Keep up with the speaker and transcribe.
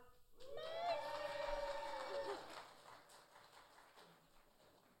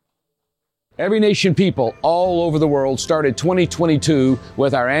Every Nation people all over the world started 2022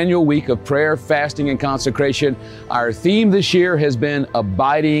 with our annual week of prayer, fasting, and consecration. Our theme this year has been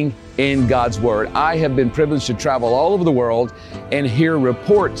abiding in God's Word. I have been privileged to travel all over the world and hear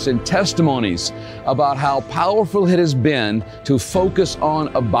reports and testimonies about how powerful it has been to focus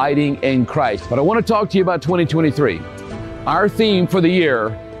on abiding in Christ. But I want to talk to you about 2023. Our theme for the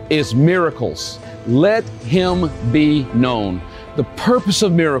year is miracles. Let Him be known. The purpose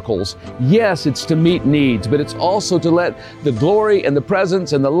of miracles, yes, it's to meet needs, but it's also to let the glory and the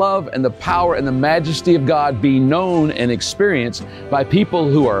presence and the love and the power and the majesty of God be known and experienced by people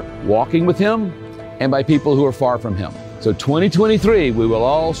who are walking with Him and by people who are far from Him. So 2023, we will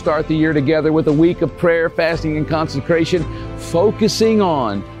all start the year together with a week of prayer, fasting, and consecration, focusing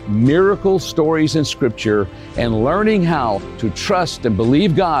on miracle stories in Scripture and learning how to trust and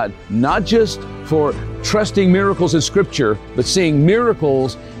believe God, not just for trusting miracles in Scripture, but seeing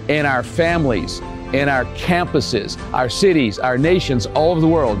miracles in our families, in our campuses, our cities, our nations, all over the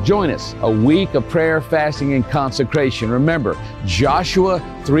world. Join us, a week of prayer, fasting, and consecration. Remember, Joshua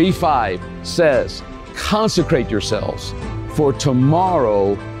 3:5 says, consecrate yourselves, for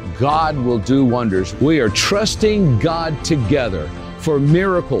tomorrow God will do wonders. We are trusting God together for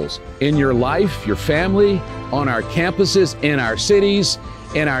miracles in your life, your family, on our campuses, in our cities,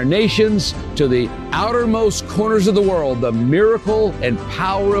 in our nations, to the outermost corners of the world, the miracle and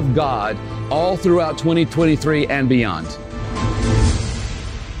power of God all throughout 2023 and beyond.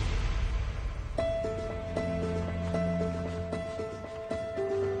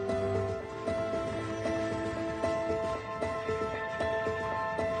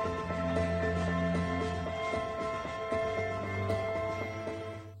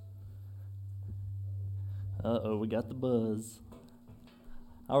 Uh-oh, we got the buzz.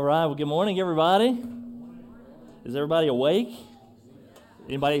 All right, well, good morning, everybody. Is everybody awake?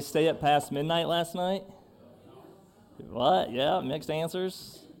 Anybody stay up past midnight last night? What? Yeah, mixed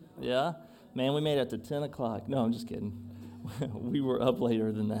answers? Yeah? Man, we made it to 10 o'clock. No, I'm just kidding. We were up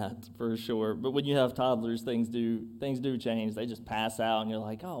later than that, for sure. But when you have toddlers, things do change. They just pass out, and you're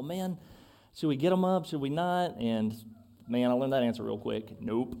like, oh, man, should we get them up? Should we not? And man, I learned that answer real quick.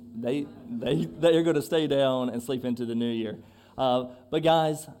 Nope. They're going to stay down and sleep into the new year. But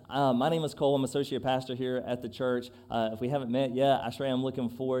guys, my name is Cole. I'm associate pastor here at the church. If we haven't met yet, I sure am looking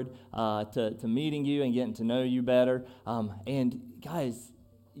forward to meeting you and getting to know you better. And guys,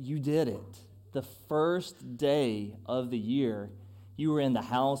 you did it. The first day of the year, you were in the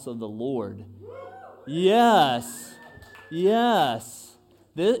house of the Lord. Yes. Yes.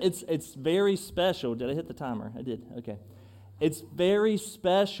 It's very special. Did I hit the timer? I did. Okay. It's very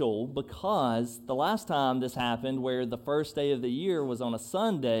special because the last time this happened, where the first day of the year was on a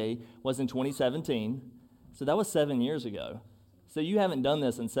Sunday, was in 2017. So that was 7 years ago. So you haven't done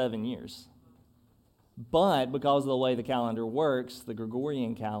this in 7 years. But because of the way the calendar works, the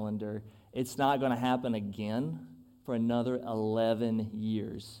Gregorian calendar, it's not going to happen again for another 11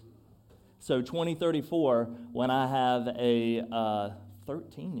 years. So 2034, when I have a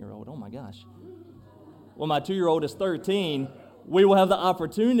 13-year-old, oh my gosh. When my 2-year-old is 13, we will have the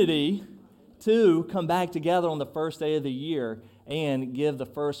opportunity to come back together on the first day of the year and give the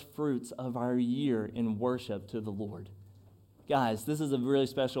first fruits of our year in worship to the Lord. Guys, this is a really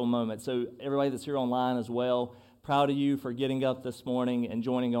special moment. So everybody that's here online as well, proud of you for getting up this morning and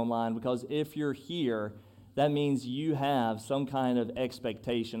joining online, because if you're here, that means you have some kind of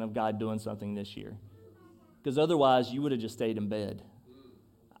expectation of God doing something this year. Because otherwise, you would have just stayed in bed.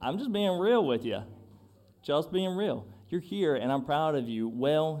 I'm just being real with you. Just being real. You're here, and I'm proud of you.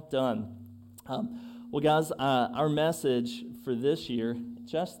 Well done. Well, guys, our message for this year,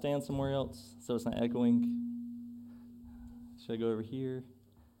 should I stand somewhere else so it's not echoing? Should I go over here?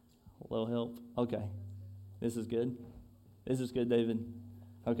 A little help? Okay. This is good? This is good, David?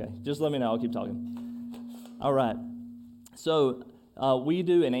 Okay. Just let me know. I'll keep talking. All right. So we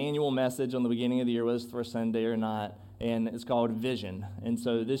do an annual message on the beginning of the year, whether it's the first Sunday or not, and it's called Vision. And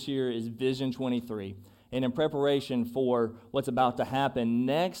so this year is Vision 23. And in preparation for what's about to happen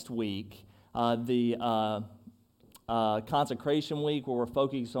next week, the consecration week, where we're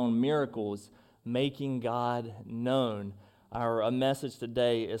focused on miracles, making God known, our message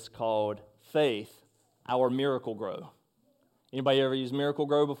today is called Faith, Our Miracle Grow. Anybody ever used Miracle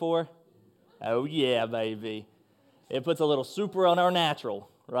Grow before? Oh yeah, baby. It puts a little super on our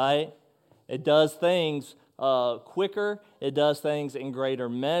natural, right? It does things quicker. It does things in greater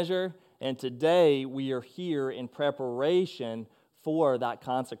measure. And today we are here in preparation for that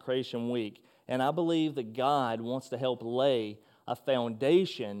consecration week. And I believe that God wants to help lay a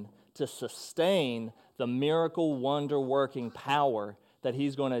foundation to sustain the miracle, wonder-working power that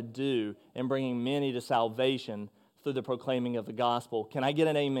he's going to do in bringing many to salvation through the proclaiming of the gospel. Can I get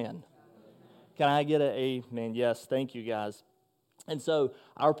an amen? Can I get an amen? Yes, thank you guys. And so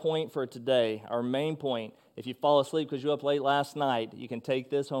our point for today, our main point, if you fall asleep because you were up late last night, you can take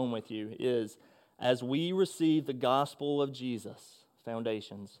this home with you, is as we receive the gospel of Jesus,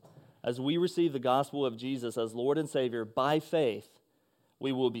 foundations, as we receive the gospel of Jesus as Lord and Savior by faith,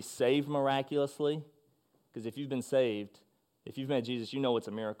 we will be saved miraculously, because if you've been saved, if you've met Jesus, you know it's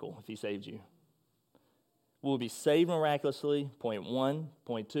a miracle if he saved you. We will be saved miraculously, point one.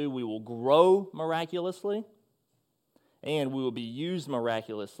 Point two, we will grow miraculously, and we will be used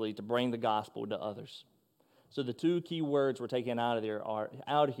miraculously to bring the gospel to others. So the two key words we're taking out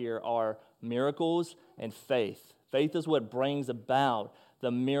here are miracles and faith. Faith is what brings about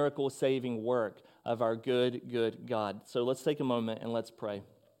the miracle-saving work of our good God. So let's take a moment and let's pray.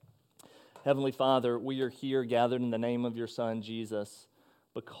 Heavenly Father, we are here gathered in the name of your Son, Jesus,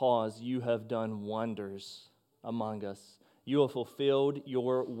 because you have done wonders among us. You have fulfilled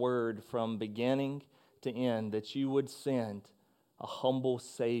your word from beginning to end, that you would send a humble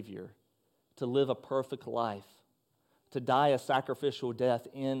Savior to live a perfect life, to die a sacrificial death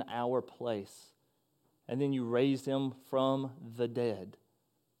in our place. And then you raised him from the dead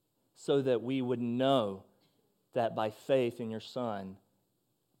so that we would know that by faith in your Son,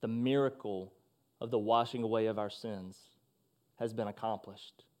 the miracle of the washing away of our sins has been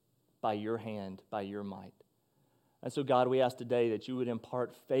accomplished by your hand, by your might. And so, God, we ask today that you would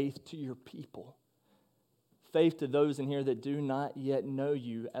impart faith to your people, faith to those in here that do not yet know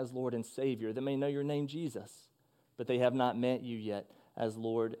you as Lord and Savior, that may know your name, Jesus, but they have not met you yet as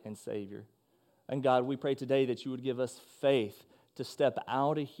Lord and Savior. And God, we pray today that you would give us faith to step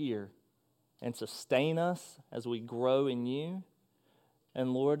out of here and sustain us as we grow in you.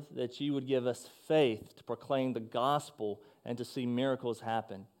 And Lord, that you would give us faith to proclaim the gospel and to see miracles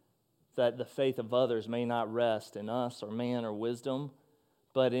happen, that the faith of others may not rest in us or man or wisdom,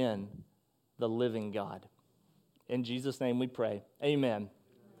 but in the living God. In Jesus' name we pray. Amen.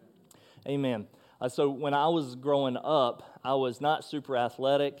 Amen. So when I was growing up, I was not super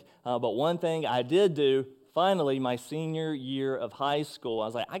athletic, but one thing I did do, finally, my senior year of high school, I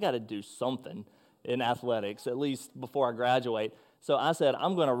was like, I got to do something in athletics, at least before I graduate. So I said,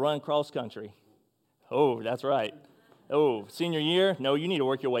 I'm going to run cross country. Oh, that's right. Oh, senior year? No, you need to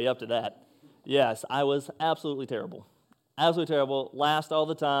work your way up to that. Yes, I was absolutely terrible. Absolutely terrible. Last all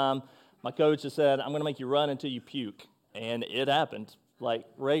the time. My coach just said, I'm going to make you run until you puke. And it happened, like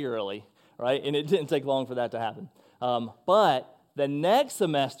regularly, right? And it didn't take long for that to happen. But the next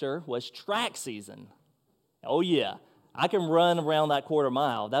semester was track season. Oh, yeah. I can run around that quarter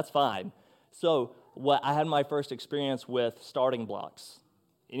mile. That's fine. So I had my first experience with starting blocks.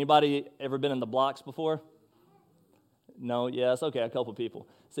 Anybody ever been in the blocks before? No? Yes? Okay, a couple people.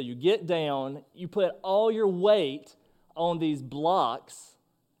 So you get down, you put all your weight on these blocks,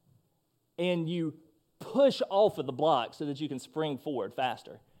 and you push off of the block so that you can spring forward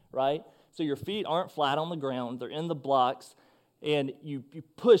faster, right? So your feet aren't flat on the ground, they're in the blocks, and you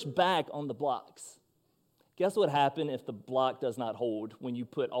push back on the blocks. Guess what happened if the block does not hold when you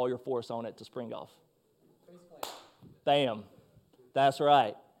put all your force on it to spring off? Bam. That's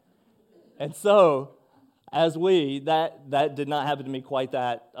right. And so, that did not happen to me quite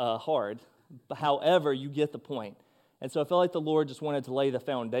that hard. However, you get the point. And so I felt like the Lord just wanted to lay the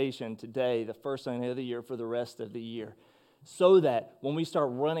foundation today, the first Sunday of the year, for the rest of the year, so that when we start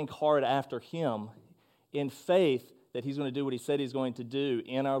running hard after him in faith that he's going to do what he said he's going to do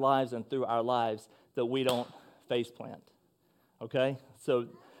in our lives and through our lives, that we don't faceplant. Okay? So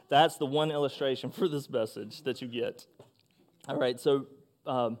that's the one illustration for this message that you get. All right, so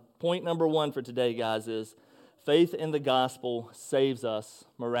point number one for today, guys, is faith in the gospel saves us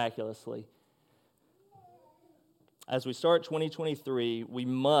miraculously. As we start 2023, we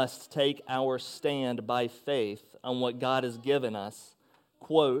must take our stand by faith on what God has given us.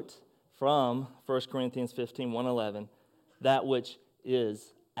 Quote from 1 Corinthians 15, 1:11, that which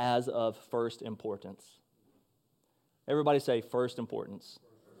is as of first importance. Everybody say first importance.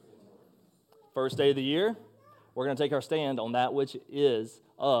 First day of the year, we're going to take our stand on that which is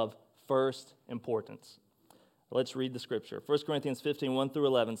of first importance. Let's read the scripture. 1 Corinthians 15,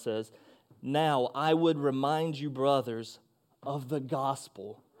 1-11 says, now I would remind you, brothers, of the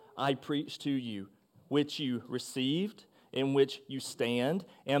gospel I preached to you, which you received, in which you stand,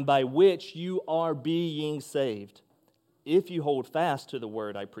 and by which you are being saved, if you hold fast to the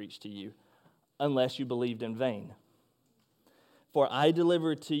word I preached to you, unless you believed in vain. For I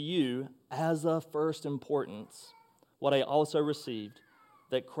delivered to you as of first importance what I also received,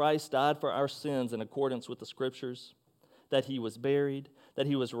 that Christ died for our sins in accordance with the Scriptures, that he was buried, that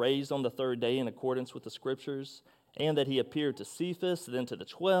he was raised on the third day in accordance with the Scriptures, and that he appeared to Cephas, then to the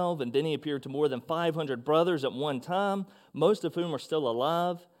 12, and then he appeared to more than 500 brothers at one time, most of whom are still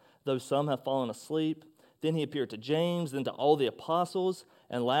alive, though some have fallen asleep. Then he appeared to James, then to all the apostles,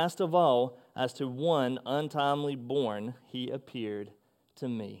 and last of all, as to one untimely born, he appeared to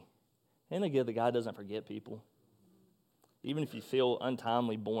me. And again, the God doesn't forget people. Even if you feel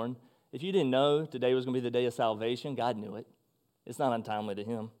untimely born, if you didn't know today was going to be the day of salvation, God knew it. It's not untimely to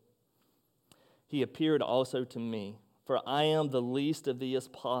him. He appeared also to me, for I am the least of the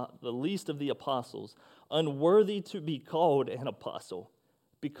apostles, unworthy to be called an apostle,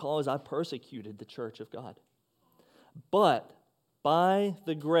 because I persecuted the church of God. But by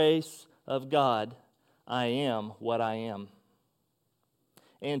the grace of God, I am what I am.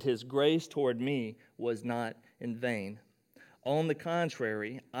 And his grace toward me was not in vain. On the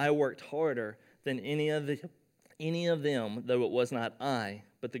contrary, I worked harder than any of them, though it was not I,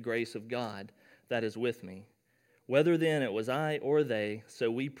 but the grace of God that is with me. Whether then it was I or they, so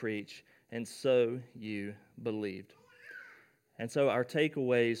we preach, and so you believed. And so our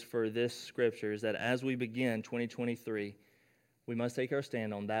takeaways for this scripture is that as we begin 2023, we must take our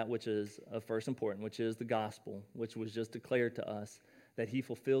stand on that which is of first importance, which is the gospel, which was just declared to us, that he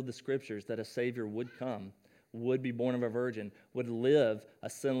fulfilled the scriptures, that a Savior would come, would be born of a virgin, would live a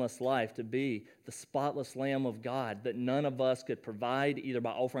sinless life, to be the spotless Lamb of God that none of us could provide either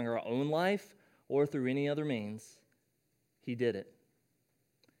by offering our own life or through any other means. He did it.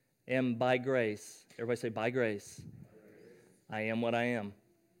 And by grace, everybody say, by grace, I am what I am.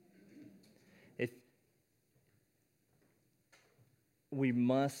 We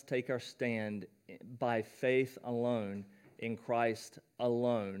must take our stand by faith alone, in Christ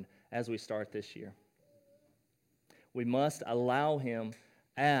alone, as we start this year. We must allow him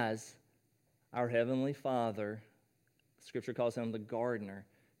as our Heavenly Father, Scripture calls him the gardener,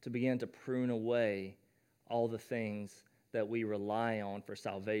 to begin to prune away all the things that we rely on for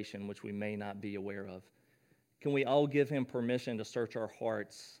salvation, which we may not be aware of. Can we all give him permission to search our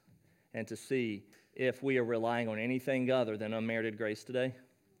hearts and to see if we are relying on anything other than unmerited grace today?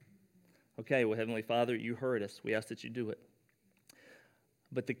 Okay, well, Heavenly Father, you heard us. We ask that you do it.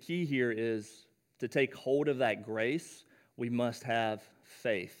 But the key here is to take hold of that grace, we must have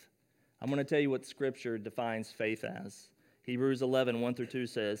faith. I'm going to tell you what Scripture defines faith as. Hebrews 11, 1 through 2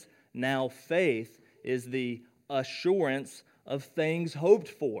 says, now faith is the assurance of things hoped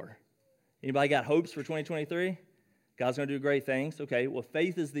for. Anybody got hopes for 2023? God's going to do great things. Okay, well,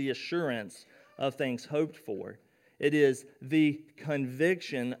 faith is the assurance of things hoped for. It is the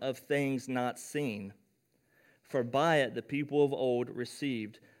conviction of things not seen. For by it the people of old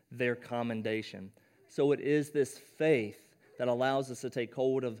received their commendation. So it is this faith that allows us to take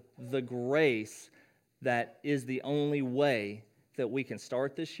hold of the grace that is the only way that we can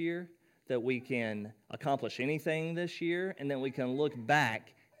start this year, that we can accomplish anything this year, and that we can look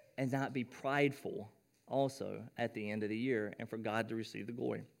back and not be prideful also at the end of the year, and for God to receive the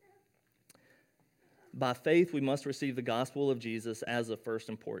glory. By faith, we must receive the gospel of Jesus as of first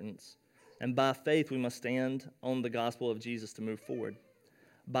importance. And by faith, we must stand on the gospel of Jesus to move forward.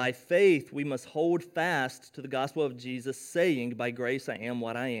 By faith, we must hold fast to the gospel of Jesus, saying, by grace I am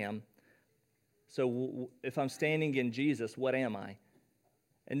what I am. So if I'm standing in Jesus, what am I?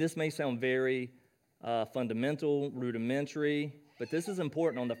 And this may sound very fundamental, rudimentary, but this is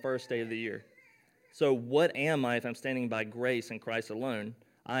important on the first day of the year. So what am I if I'm standing by grace in Christ alone?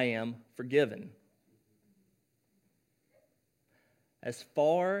 I am forgiven. As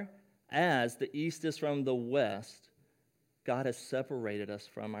far as the east is from the west, God has separated us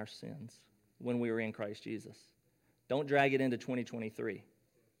from our sins when we were in Christ Jesus. Don't drag it into 2023.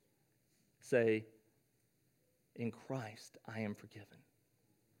 Say, in Christ I am forgiven.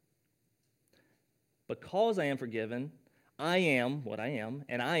 Because I am forgiven, I am what I am,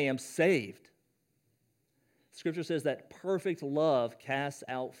 and I am saved. Scripture says that perfect love casts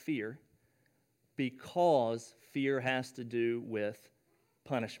out fear, because fear has to do with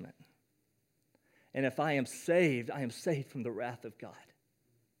punishment. And if I am saved from the wrath of God.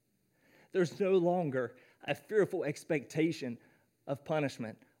 There's no longer a fearful expectation of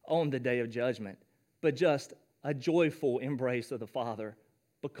punishment on the day of judgment, but just a joyful embrace of the Father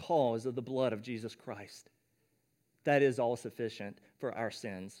because of the blood of Jesus Christ. That is all sufficient for our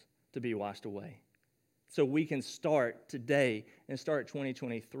sins to be washed away. So we can start today and start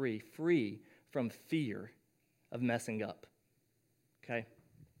 2023 free from fear of messing up. Okay?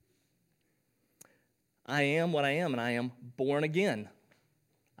 I am what I am, and I am born again.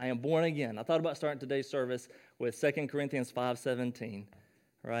 I am born again. I thought about starting today's service with 2 Corinthians 5:17,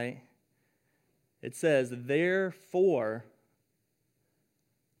 right? It says, therefore,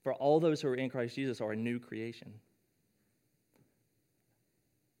 for all those who are in Christ Jesus are a new creation.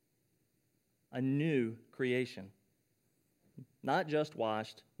 A new creation. Not just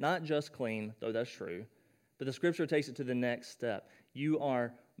washed, not just clean, though that's true, but the Scripture takes it to the next step. You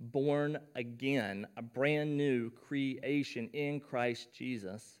are born again, a brand new creation in Christ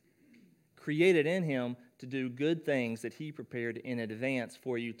Jesus, created in Him to do good things that He prepared in advance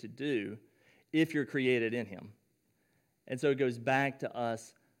for you to do if you're created in Him. And so it goes back to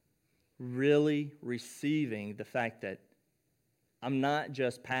us really receiving the fact that I'm not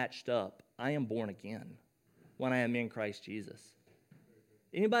just patched up, I am born again when I am in Christ Jesus.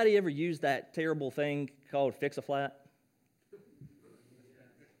 Anybody ever used that terrible thing called Fix-A-Flat?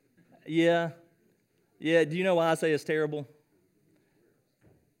 Yeah. Do you know why I say it's terrible?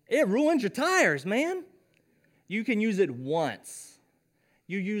 It ruins your tires, man. You can use it once.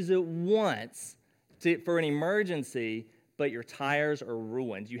 You use it once for an emergency, but your tires are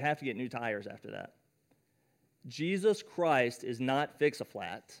ruined. You have to get new tires after that. Jesus Christ is not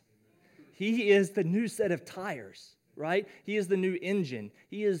Fix-A-Flat. He is the new set of tires, right? He is the new engine.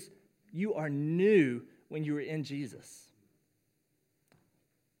 You are new when you are in Jesus.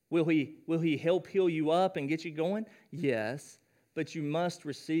 Will he help heal you up and get you going? Yes, but you must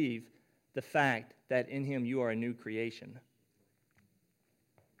receive the fact that in Him you are a new creation.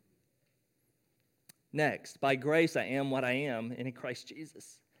 Next, by grace I am what I am, and in Christ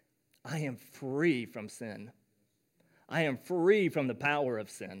Jesus, I am free from sin. I am free from the power of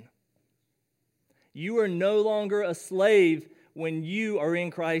sin. You are no longer a slave when you are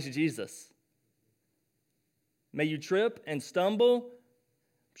in Christ Jesus. May you trip and stumble,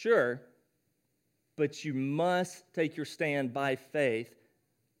 sure, but you must take your stand by faith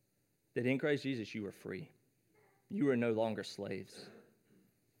that in Christ Jesus you are free. You are no longer slaves.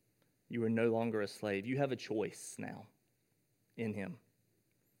 You are no longer a slave. You have a choice now in Him.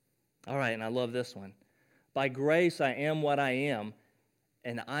 All right, and I love this one. By grace I am what I am,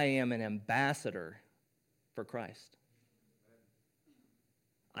 and I am an ambassador for Christ.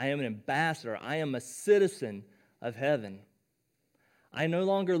 I am an ambassador. I am a citizen of heaven. I no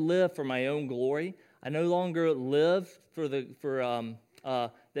longer live for my own glory. I no longer live for the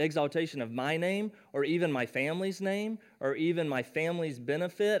exaltation of my name or even my family's name or even my family's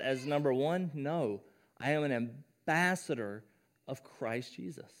benefit as number one. No, I am an ambassador of Christ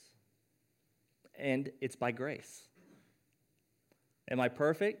Jesus. And it's by grace. Am I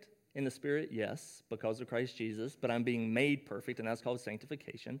perfect in the Spirit? Yes, because of Christ Jesus, but I'm being made perfect, and that's called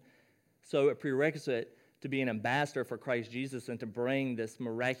sanctification. So a prerequisite to be an ambassador for Christ Jesus and to bring this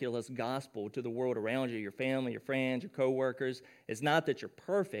miraculous gospel to the world around you, your family, your friends, your co-workers, is not that you're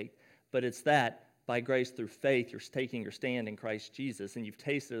perfect, but it's that by grace through faith, you're taking your stand in Christ Jesus, and you've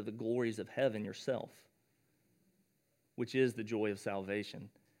tasted of the glories of heaven yourself, which is the joy of salvation.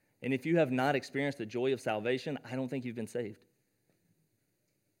 And if you have not experienced the joy of salvation, I don't think you've been saved.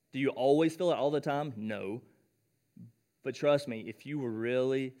 Do you always feel it all the time? No. But trust me, if you were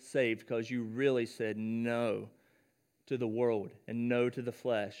really saved because you really said no to the world and no to the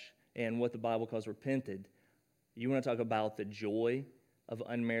flesh and what the Bible calls repented, you want to talk about the joy of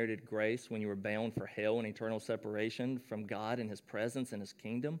unmerited grace when you were bound for hell and eternal separation from God and His presence and His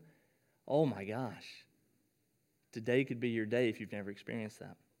kingdom? Oh my gosh. Today could be your day if you've never experienced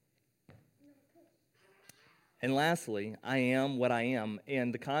that. And lastly, I am what I am.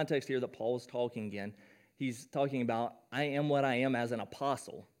 And the context here that Paul is talking again, he's talking about I am what I am as an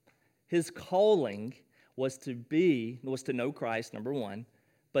apostle. His calling was to know Christ, number one,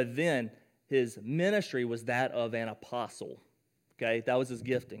 but then his ministry was that of an apostle. Okay, that was his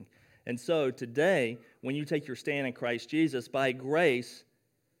gifting. And so today, when you take your stand in Christ Jesus, by grace,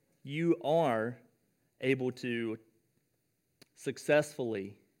 you are able to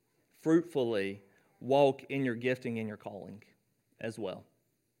successfully, fruitfully walk in your gifting and your calling as well.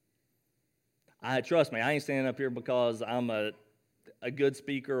 Trust me, I ain't standing up here because I'm a good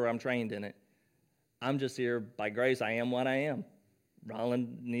speaker or I'm trained in it. I'm just here by grace. I am what I am.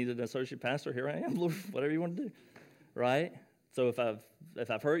 Ryland needed an associate pastor. Here I am. Lord, whatever you want to do, right? So if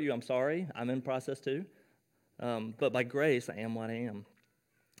I've hurt you, I'm sorry. I'm in process too. But by grace, I am what I am.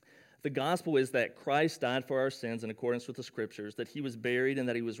 The gospel is that Christ died for our sins in accordance with the Scriptures, that He was buried and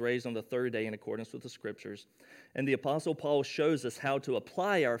that He was raised on the third day in accordance with the Scriptures. And the Apostle Paul shows us how to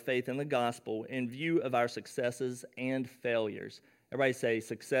apply our faith in the gospel in view of our successes and failures. Everybody say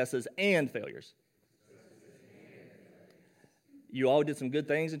successes and failures. You all did some good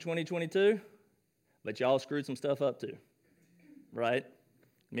things in 2022, but y'all screwed some stuff up too, right?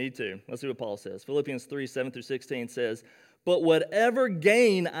 Me too. Let's see what Paul says. Philippians 3:7-16 says, But whatever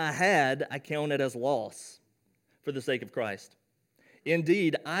gain I had, I counted as loss for the sake of Christ.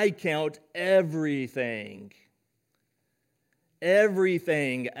 Indeed, I count everything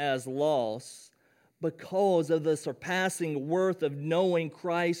as loss because of the surpassing worth of knowing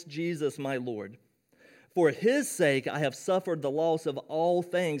Christ Jesus my Lord. For his sake I have suffered the loss of all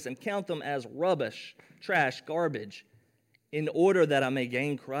things and count them as rubbish, trash, garbage, in order that I may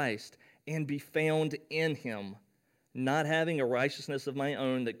gain Christ and be found in him, not having a righteousness of my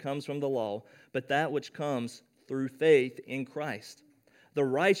own that comes from the law, but that which comes through faith in Christ, the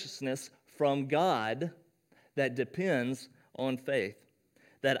righteousness from God that depends on faith,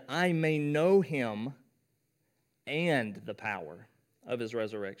 that I may know him and the power of his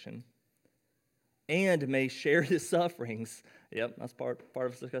resurrection, and may share his sufferings. Yep, that's part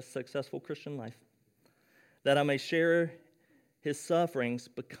of a successful Christian life. That I may share his sufferings,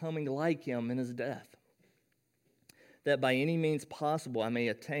 becoming like him in his death, that by any means possible I may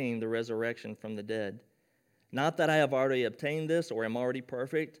attain the resurrection from the dead. Not that I have already obtained this or am already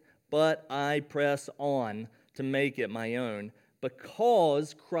perfect, but I press on to make it my own,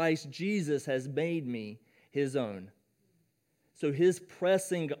 because Christ Jesus has made me his own. So his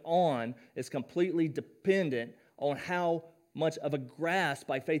pressing on is completely dependent on how much of a grasp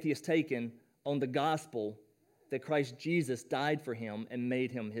by faith he has taken on the gospel that Christ Jesus died for him and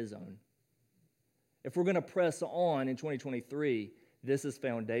made him his own. If we're going to press on in 2023, this is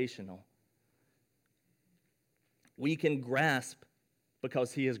foundational. We can grasp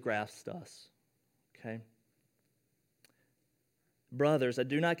because he has grasped us. Okay? Brothers, I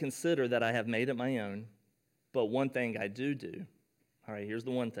do not consider that I have made it my own, but one thing I do. All right, here's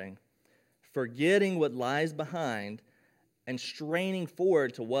the one thing. Forgetting what lies behind and straining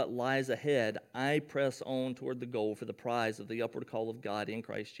forward to what lies ahead, I press on toward the goal for the prize of the upward call of God in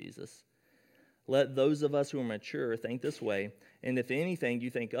Christ Jesus. Let those of us who are mature think this way, and if anything you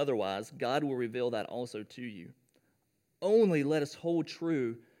think otherwise, God will reveal that also to you. Only let us hold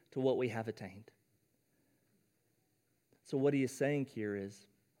true to what we have attained. So what he is saying here is,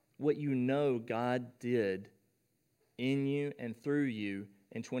 what you know God did in you and through you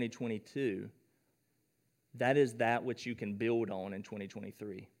in 2022, that is that which you can build on in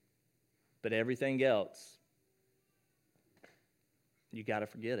 2023. But everything else, you got to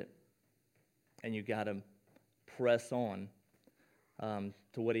forget it. And you got to press on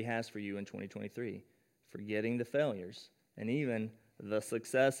to what he has for you in 2023, forgetting the failures and even the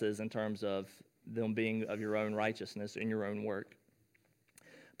successes in terms of them being of your own righteousness in your own work.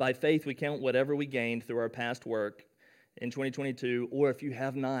 By faith, we count whatever we gained through our past work in 2022, or if you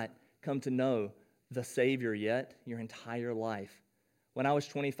have not come to know the Savior yet, your entire life. When I was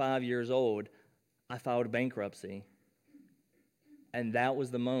 25 years old, I filed bankruptcy. And that was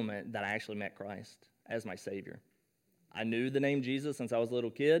the moment that I actually met Christ as my Savior. I knew the name Jesus since I was a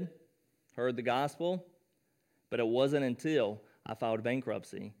little kid, heard the gospel, but it wasn't until I filed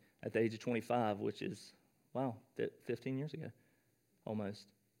bankruptcy at the age of 25, which is, 15 years ago, almost,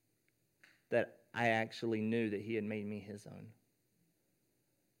 that I actually knew that he had made me his own.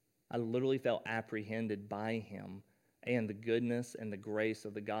 I literally felt apprehended by him and the goodness and the grace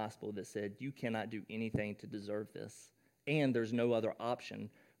of the gospel that said, you cannot do anything to deserve this. And there's no other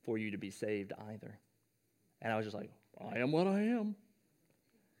option for you to be saved either. And I was just like, I am what I am.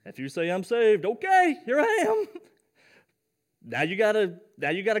 If you say I'm saved, okay, here I am. Now you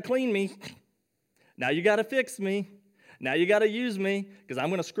gotta clean me. Now you gotta fix me. Now you gotta use me, because I'm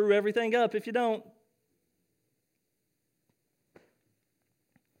gonna screw everything up if you don't.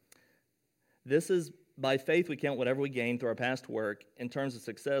 This is by faith we count whatever we gain through our past work in terms of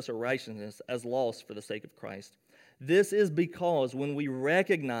success or righteousness as loss for the sake of Christ. This is because when we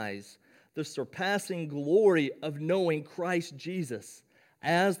recognize the surpassing glory of knowing Christ Jesus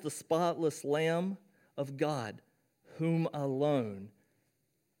as the spotless Lamb of God, whom alone,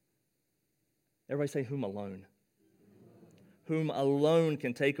 everybody say whom alone, whom alone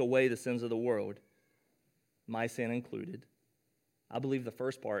can take away the sins of the world, my sin included. I believed the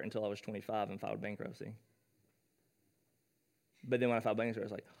first part until I was 25 and filed bankruptcy. But then when I filed bankruptcy, I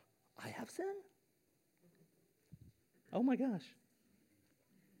was like, I have sin? Oh my gosh.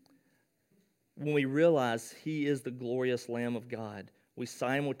 When we realize he is the glorious Lamb of God, we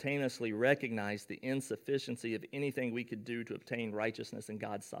simultaneously recognize the insufficiency of anything we could do to obtain righteousness in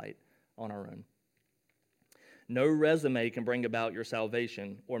God's sight on our own. No resume can bring about your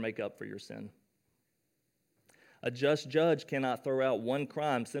salvation or make up for your sin. A just judge cannot throw out one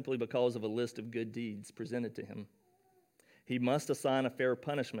crime simply because of a list of good deeds presented to him. He must assign a fair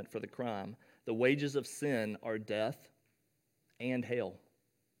punishment for the crime. The wages of sin are death and hell.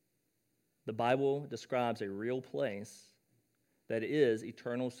 The Bible describes a real place that is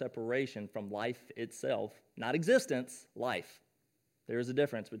eternal separation from life itself, not existence, life. There is a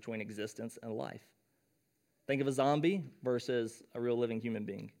difference between existence and life. Think of a zombie versus a real living human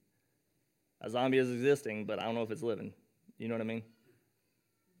being. A zombie is existing, but I don't know if it's living. You know what I mean?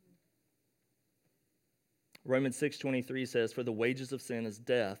 Romans 6:23 says, "For the wages of sin is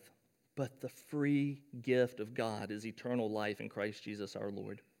death, but the free gift of God is eternal life in Christ Jesus our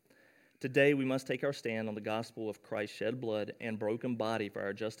Lord." Today we must take our stand on the gospel of Christ's shed blood and broken body for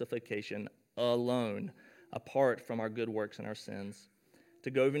our justification alone, apart from our good works and our sins.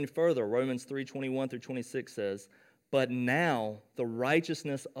 To go even further, Romans 3:21 through 26 says, "But now the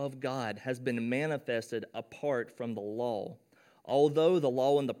righteousness of God has been manifested apart from the law. Although the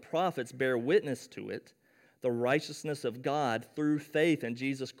law and the prophets bear witness to it, the righteousness of God through faith in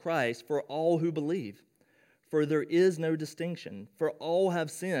Jesus Christ for all who believe. For there is no distinction, for all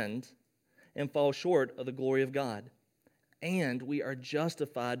have sinned and fall short of the glory of God. And we are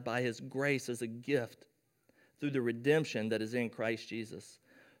justified by his grace as a gift through the redemption that is in Christ Jesus,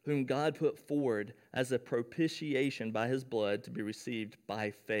 whom God put forward as a propitiation by his blood to be received by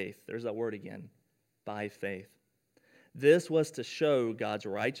faith." There's that word again, by faith. This was to show God's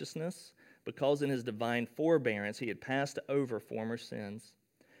righteousness, because in his divine forbearance he had passed over former sins.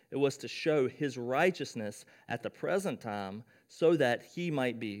 It was to show his righteousness at the present time, so that he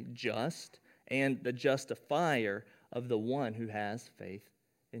might be just and the justifier of the one who has faith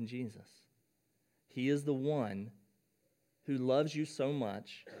in Jesus. He is the one who loves you so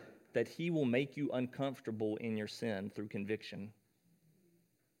much that he will make you uncomfortable in your sin through conviction.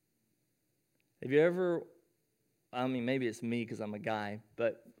 Have you ever, maybe it's me because I'm a guy,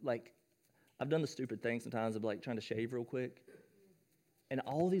 but I've done the stupid thing sometimes of trying to shave real quick, and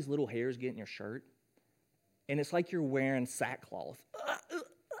all these little hairs get in your shirt, and it's like you're wearing sackcloth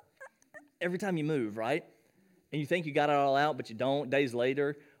every time you move, right? And you think you got it all out, but you don't days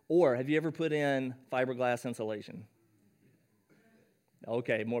later. Or have you ever put in fiberglass insulation?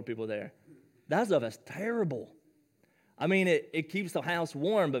 Okay, more people there. That stuff is terrible. It keeps the house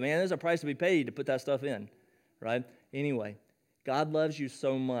warm, but man, there's a price to be paid to put that stuff in, right? Anyway, God loves you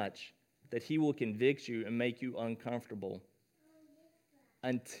so much that he will convict you and make you uncomfortable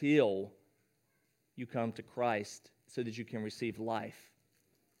until you come to Christ so that you can receive life.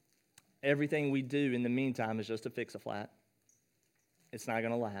 Everything we do in the meantime is just to fix a flat. It's not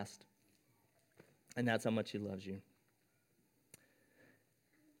going to last. And that's how much he loves you.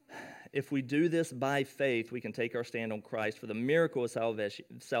 If we do this by faith, we can take our stand on Christ for the miracle of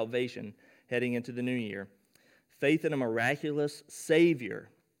salvation heading into the new year. Faith in a miraculous Savior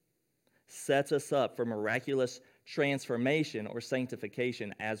sets us up for miraculous transformation or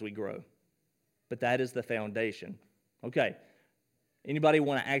sanctification as we grow. But that is the foundation. Okay, anybody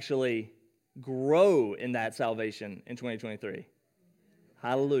want to actually grow in that salvation in 2023?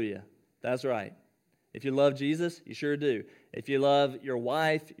 Hallelujah. That's right. If you love Jesus, you sure do. If you love your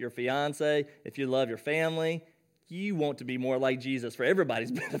wife, your fiance, if you love your family, you want to be more like Jesus for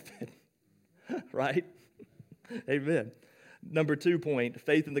everybody's benefit. Right? Amen. Number 2 point,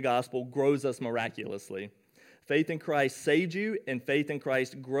 faith in the gospel grows us miraculously. Faith in Christ saved you, and faith in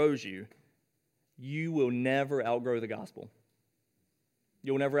Christ grows you. You will never outgrow the gospel.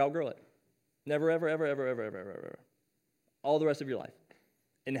 You'll never outgrow it. Never, ever, ever, ever, ever, ever, ever, ever. All the rest of your life.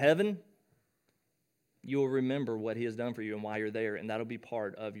 In heaven, you'll remember what he has done for you and why you're there, and that'll be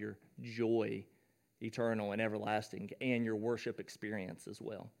part of your joy, eternal and everlasting, and your worship experience as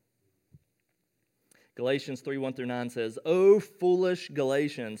well. Galatians 3:1 through 9 says, "O foolish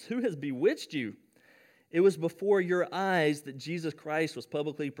Galatians, who has bewitched you? It was before your eyes that Jesus Christ was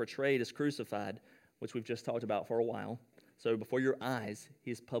publicly portrayed as crucified," which we've just talked about for a while. So before your eyes, he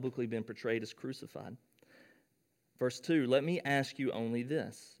has publicly been portrayed as crucified. Verse 2, "Let me ask you only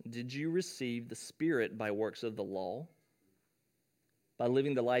this. Did you receive the Spirit by works of the law? By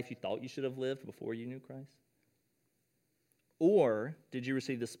living the life you thought you should have lived before you knew Christ? Or did you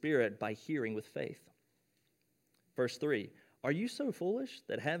receive the Spirit by hearing with faith?" Verse 3, "Are you so foolish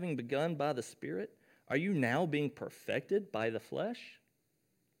that having begun by the Spirit, are you now being perfected by the flesh?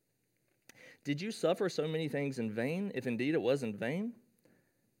 Did you suffer so many things in vain, if indeed it was in vain?"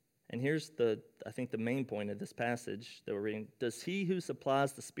 And here's the main point of this passage that we're reading. "Does he who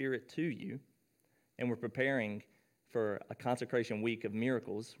supplies the Spirit to you," and we're preparing for a consecration week of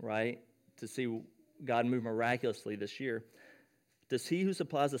miracles, right, to see God move miraculously this year. "Does he who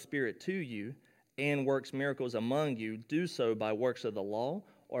supplies the Spirit to you and works miracles among you do so by works of the law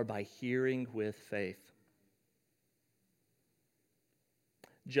or by hearing with faith?"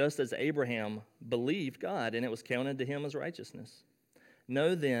 Just as Abraham believed God, and it was counted to him as righteousness.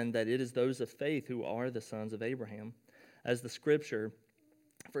 Know then that it is those of faith who are the sons of Abraham. as the Scripture,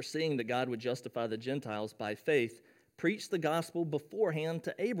 foreseeing that God would justify the Gentiles by faith, preached the gospel beforehand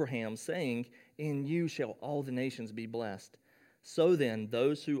to Abraham, saying, "In you shall all the nations be blessed." So then,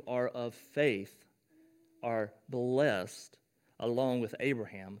 those who are of faith are blessed along with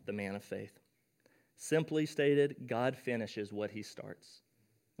Abraham, the man of faith. Simply stated, God finishes what he starts.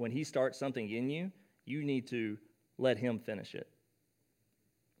 When he starts something in you, you need to let him finish it.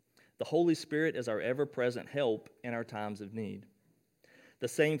 The Holy Spirit is our ever-present help in our times of need. The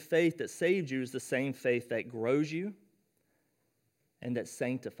same faith that saved you is the same faith that grows you and that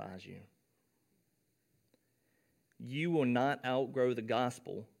sanctifies you. You will not outgrow the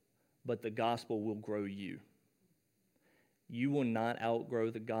gospel, but the gospel will grow you. You will not outgrow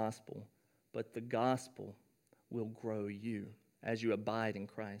the gospel, but the gospel will grow you as you abide in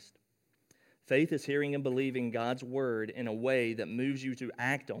Christ. Faith is hearing and believing God's word in a way that moves you to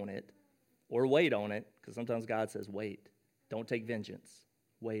act on it or wait on it, because sometimes God says, wait, don't take vengeance,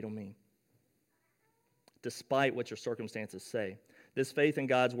 wait on me. Despite what your circumstances say. This faith in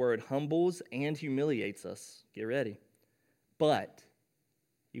God's word humbles and humiliates us. Get ready. But,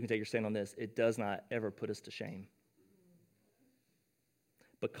 you can take your stand on this, it does not ever put us to shame.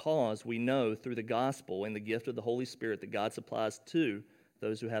 Because we know through the gospel and the gift of the Holy Spirit that God supplies to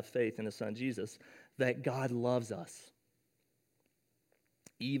those who have faith in His Son Jesus, that God loves us.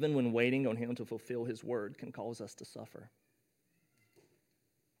 Even when waiting on Him to fulfill His word can cause us to suffer.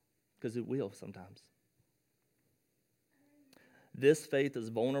 Because it will sometimes. This faith is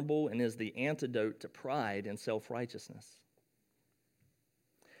vulnerable and is the antidote to pride and self-righteousness.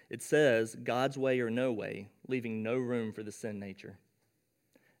 It says, God's way or no way, leaving no room for the sin nature.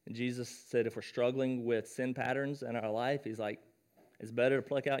 And Jesus said if we're struggling with sin patterns in our life, He's like, it's better to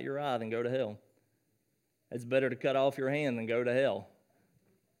pluck out your eye than go to hell. It's better to cut off your hand than go to hell.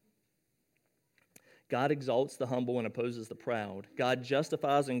 God exalts the humble and opposes the proud. God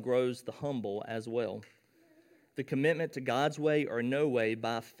justifies and grows the humble as well. The commitment to God's way or no way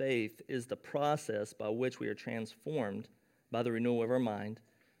by faith is the process by which we are transformed by the renewal of our mind.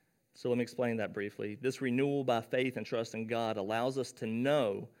 So let me explain that briefly. This renewal by faith and trust in God allows us to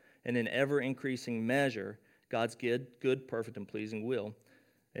know in an ever-increasing measure God's good, perfect, and pleasing will.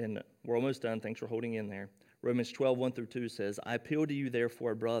 And we're almost done. Thanks for holding in there. Romans 12, 1-2 says, I appeal to you,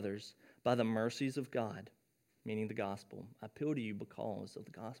 therefore, brothers, by the mercies of God, meaning the gospel. I appeal to you because of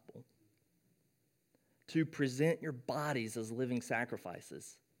the gospel. To present your bodies as living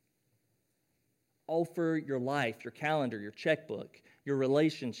sacrifices. Offer your life, your calendar, your checkbook, your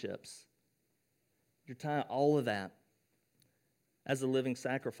relationships, your time, all of that as a living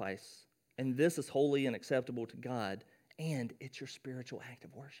sacrifice. And this is holy and acceptable to God, and it's your spiritual act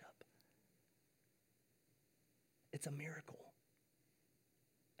of worship. It's a miracle.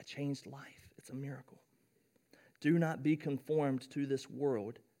 A changed life. It's a miracle. Do not be conformed to this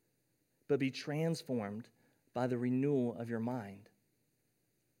world, but be transformed by the renewal of your mind,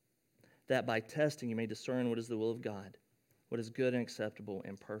 that by testing you may discern what is the will of God, what is good and acceptable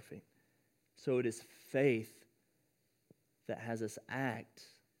and perfect. So it is faith that has us act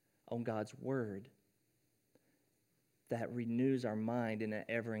on God's word that renews our mind in an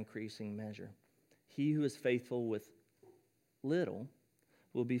ever-increasing measure. He who is faithful with little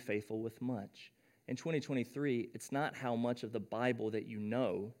will be faithful with much. In 2023, it's not how much of the Bible that you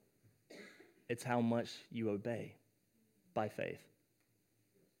know, it's how much you obey by faith.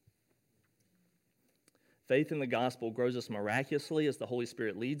 Faith in the gospel grows us miraculously as the Holy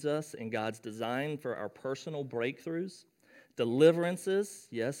Spirit leads us in God's design for our personal breakthroughs, deliverances,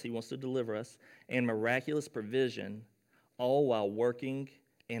 yes, He wants to deliver us, and miraculous provision, all while working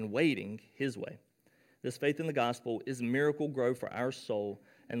and waiting His way. This faith in the gospel is miracle growth for our soul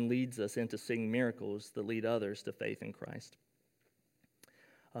and leads us into seeing miracles that lead others to faith in Christ.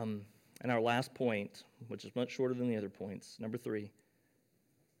 And our last point, which is much shorter than the other points, number 3,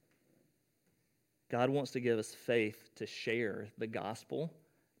 God wants to give us faith to share the gospel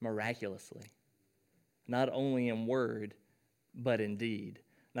miraculously, not only in word, but in deed.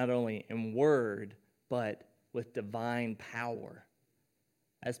 Not only in word, but with divine power,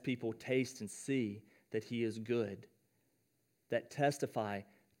 as people taste and see that He is good, that testify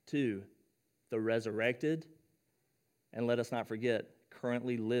to the resurrected, and let us not forget,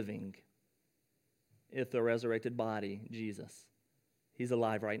 currently living, if the resurrected body, Jesus. He's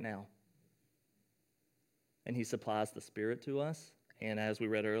alive right now. And He supplies the Spirit to us, and as we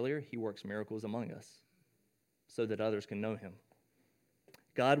read earlier, He works miracles among us so that others can know Him.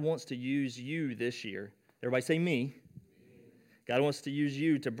 God wants to use you this year. Everybody say me. God wants to use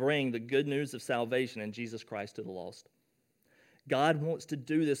you to bring the good news of salvation in Jesus Christ to the lost. God wants to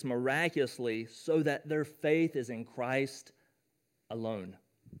do this miraculously so that their faith is in Christ alone.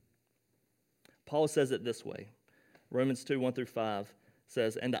 Paul says it this way. Romans 2, 1 through 5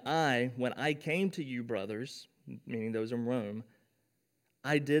 says, "And I, when I came to you, brothers," meaning those in Rome,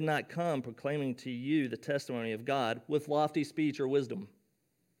 "I did not come proclaiming to you the testimony of God with lofty speech or wisdom.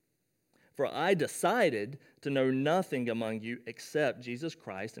 For I decided to know nothing among you except Jesus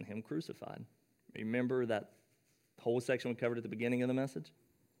Christ and Him crucified." Remember that whole section we covered at the beginning of the message?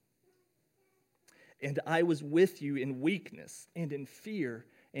 "And I was with you in weakness and in fear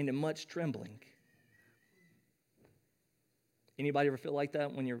and in much trembling." Anybody ever feel like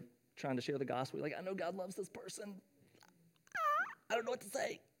that when you're trying to share the gospel? You're like, I know God loves this person. I don't know what to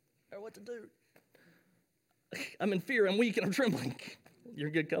say or what to do. I'm in fear, I'm weak, and I'm trembling. You're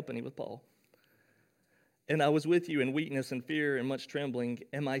in good company with Paul. "And I was with you in weakness and fear and much trembling,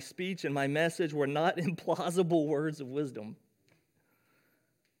 and my speech and my message were not in plausible words of wisdom.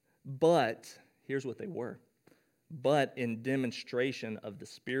 But," here's what they were, "but in demonstration of the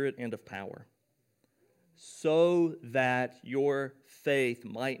Spirit and of power, so that your faith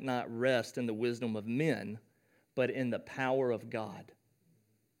might not rest in the wisdom of men, but in the power of God."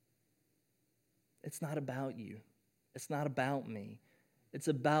 It's not about you. It's not about me. It's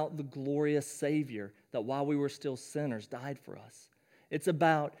about the glorious Savior that while we were still sinners died for us. It's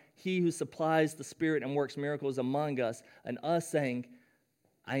about He who supplies the Spirit and works miracles among us, and us saying,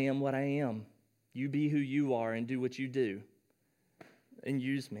 "I am what I am. You be who you are and do what you do. And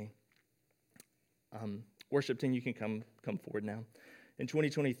use me." Worship team, you can come forward now. In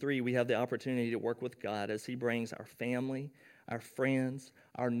 2023, we have the opportunity to work with God as He brings our family, our friends,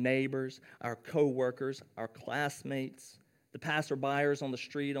 our neighbors, our co-workers, our classmates, the passerbyers on the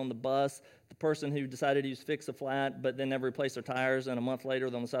street, on the bus, the person who decided to use Fix-A-Flat but then never replaced their tires, and a month later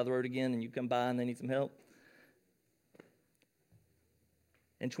they're on the side of the road again and you come by and they need some help.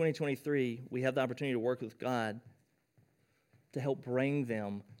 In 2023, we have the opportunity to work with God to help bring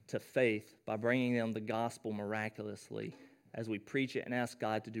them to faith by bringing them the gospel miraculously as we preach it and ask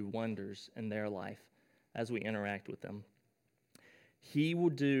God to do wonders in their life as we interact with them. He will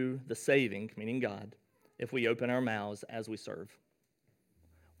do the saving, meaning God, if we open our mouths as we serve.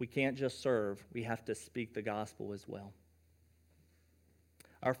 We can't just serve, we have to speak the gospel as well.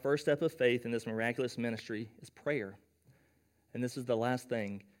 Our first step of faith in this miraculous ministry is prayer. And this is the last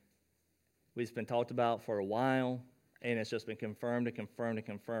thing we've been talked about for a while, and it's just been confirmed and confirmed and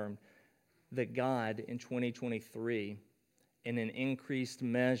confirmed that God in 2023, in an increased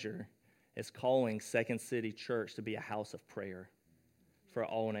measure, is calling Second City Church to be a house of prayer for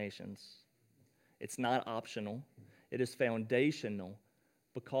all nations. It's not optional. It is foundational,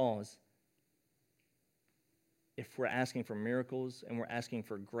 because if we're asking for miracles and we're asking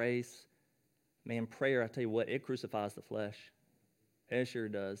for grace, man, prayer, I tell you what, it crucifies the flesh. It sure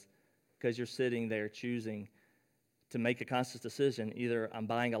does, because you're sitting there choosing to make a conscious decision. Either I'm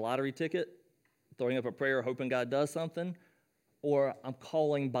buying a lottery ticket, throwing up a prayer, hoping God does something, or I'm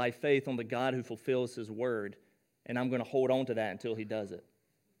calling by faith on the God who fulfills His word, and I'm going to hold on to that until He does it.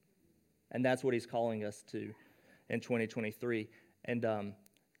 And that's what He's calling us to in 2023. And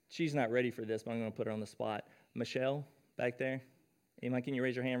she's not ready for this, but I'm going to put her on the spot. Michelle, back there. Emma, can you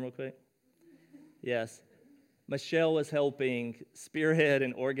raise your hand real quick? Yes. Michelle is helping spearhead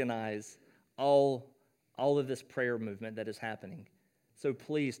and organize all of this prayer movement that is happening. So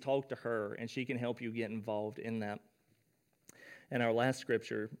please talk to her, and she can help you get involved in that. And our last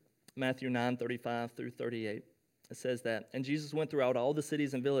scripture, Matthew 9:35 through 38. It says that, "And Jesus went throughout all the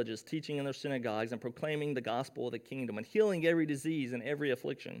cities and villages, teaching in their synagogues and proclaiming the gospel of the kingdom and healing every disease and every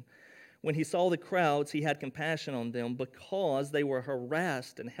affliction. When He saw the crowds, He had compassion on them because they were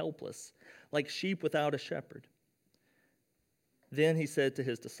harassed and helpless, like sheep without a shepherd. Then He said to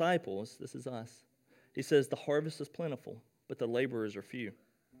His disciples," this is us, He says, "The harvest is plentiful, but the laborers are few.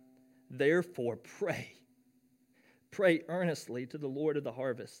 Therefore pray earnestly to the Lord of the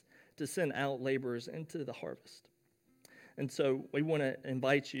harvest to send out laborers into the harvest." And so we want to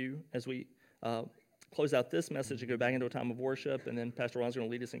invite you, as we close out this message, to go back into a time of worship, and then Pastor Ron's going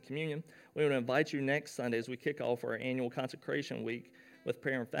to lead us in communion. We want to invite you next Sunday as we kick off our annual consecration week with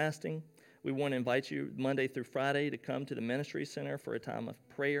prayer and fasting. We want to invite you Monday through Friday to come to the Ministry Center for a time of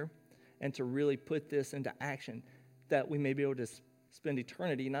prayer and to really put this into action, that we may be able to spend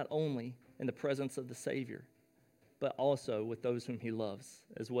eternity not only in the presence of the Savior, but also with those whom He loves,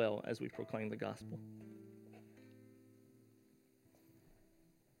 as well as we proclaim the gospel.